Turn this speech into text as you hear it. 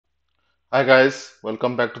Hi guys,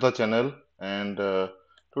 welcome back to the channel. And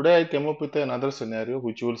today I came up with another scenario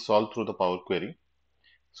which will solve through the Power Query.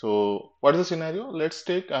 So, what is the scenario? Let's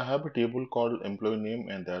take I have a table called employee name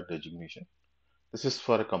and their designation. This is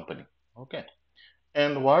for a company. Okay.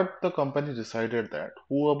 And what the company decided that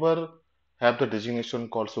whoever have the designation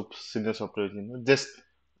called senior software engineer, just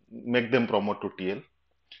make them promote to TL.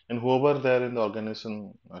 And whoever there in the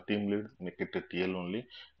organization team lead, make it a TL only.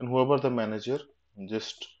 And whoever the manager,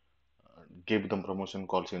 just give them promotion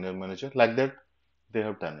called senior manager. Like that, they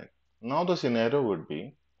have done it. Now the scenario would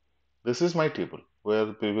be this is my table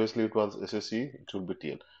where previously it was SSE, it will be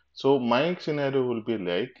TL. So my scenario will be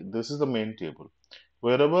like this is the main table.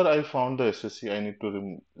 Wherever I found the SSE, I need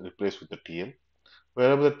to replace with the TL.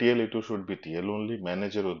 Wherever the TL, it should be TL only.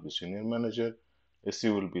 Manager will be senior manager, SE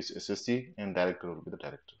will be SSE, and director will be the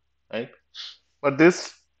director. Right? But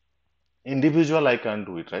this individual I can't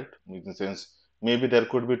do it, right? In the sense, maybe there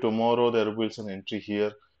could be tomorrow there will be some entry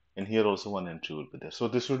here, and here also one entry will be there. So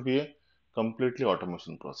this would be a completely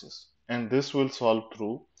automation process, and this will solve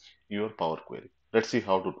through your Power Query. Let's see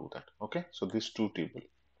how to do that. Okay, so these two table.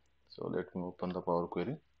 So let me open the Power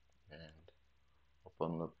Query and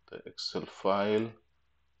open up the Excel file.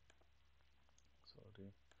 Sorry,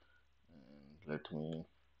 and let me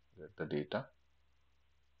get the data.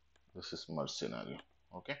 This is merge scenario.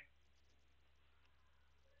 Okay,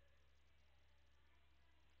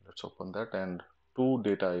 let's open that, and two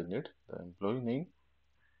data I need: the employee name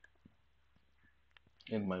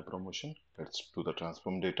in my promotion. Let's do the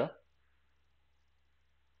transform data.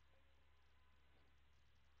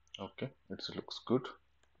 Okay, it looks good.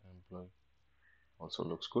 Employee also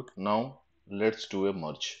looks good. Now let's do a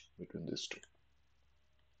merge between these two.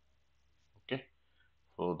 Okay,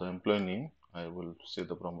 so the employee name, I will say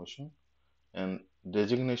the promotion and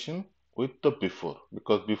designation with the before,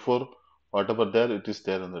 because before whatever there it is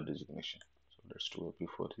there in the designation. So let's do a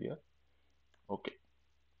before here. Okay,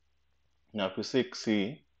 now if you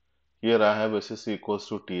see here I have SSC equals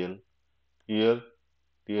to TL. Here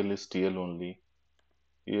TL is TL only.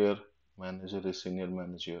 Here manager is senior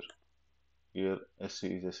manager. Here SC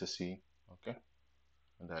is SSC. Okay,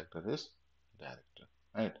 and director is director.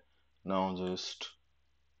 Right, now just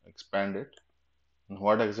expand it. And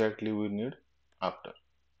what exactly we need? After,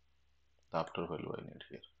 the after value I need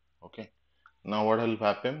here. Okay, now what will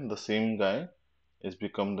happen? The same guy is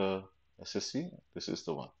become the SSC. This is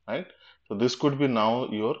the one, right? So this could be now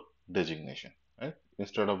your designation, right?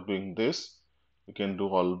 Instead of doing this, you can do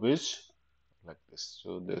always like this.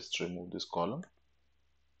 So let's remove this column,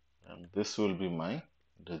 and this will be my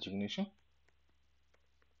designation.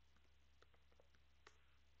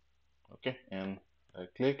 Okay, and I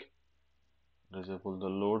click disable the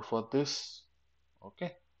load for this.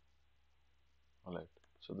 Okay, all right.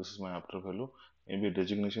 So this is my after value. Maybe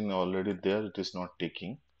designation already there, it is not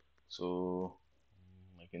taking. So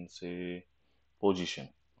I can say position.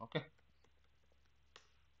 Okay,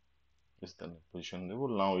 is the position level.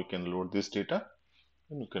 Now you can load this data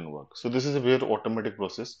and you can work. So this is a very automatic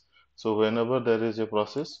process. So whenever there is a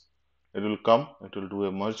process, it will come, it will do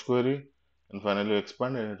a merge query, and finally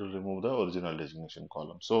expand, and it will remove the original designation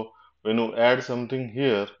column. So when you add something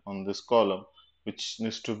here on this column which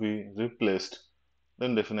needs to be replaced,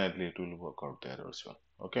 then definitely it will work out there as well.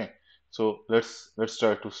 Okay, so let's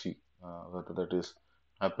try to see whether that is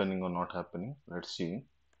happening or not happening. Let's see.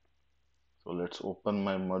 So let's open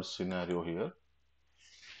my merge scenario here.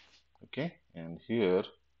 Okay, and here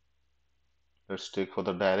let's take for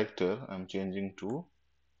the director, I'm changing to,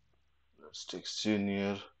 let's take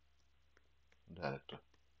senior director.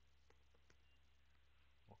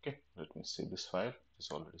 Okay, let me save this file. It's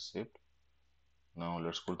already saved. Now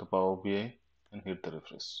let's go to Power BI and hit the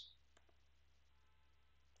refresh.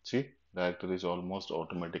 See, director is almost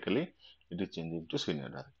automatically, it is changing to senior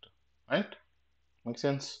director. Right? Makes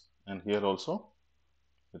sense. And here also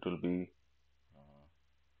it will be,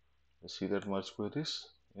 see that merge queries.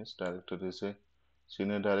 Yes, director is a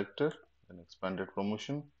senior director, then expanded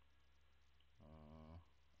promotion.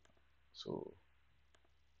 So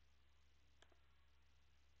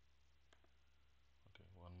okay,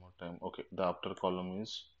 one more time. Okay, the after column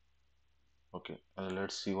is okay.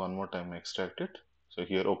 Let's see one more time. Extract it. So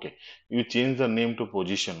here, okay, you change the name to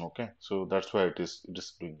position. Okay, so that's why it is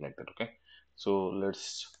doing like that. Okay, so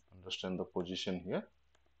let's understand the position here,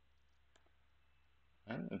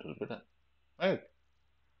 and it will be done. Right.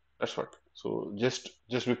 That's what. So just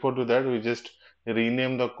before to that, we just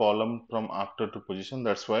rename the column from after to position.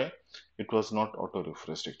 That's why it was not auto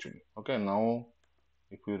refreshed actually. Okay, now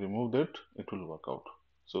if we remove that, it will work out.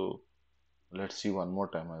 So let's see one more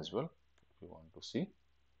time as well if you want to see.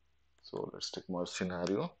 So let's take more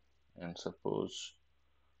scenario, and suppose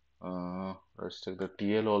let's take the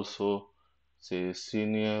TL also, say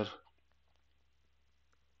senior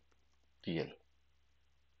TL.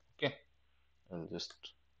 Okay, I'll just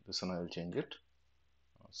this one I'll change it.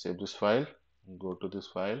 Save this file, go to this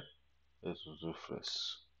file, let's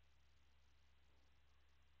refresh.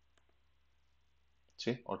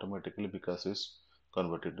 See, automatically because it's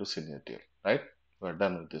converted to senior TL, right? We're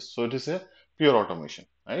done with this. So it is a pure automation,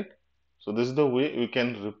 right? So this is the way we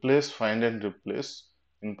can replace, find and replace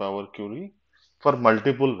in Power Query for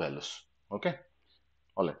multiple values. Okay.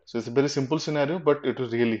 All right. So it's a very simple scenario, but it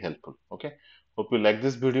is really helpful. Okay. Hope you like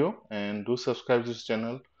this video and do subscribe to this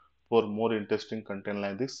channel for more interesting content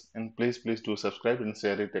like this. And please do subscribe and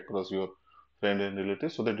share it across your friend and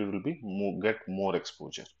relatives so that you will be get more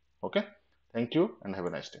exposure. Okay. Thank you and have a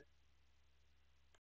nice day.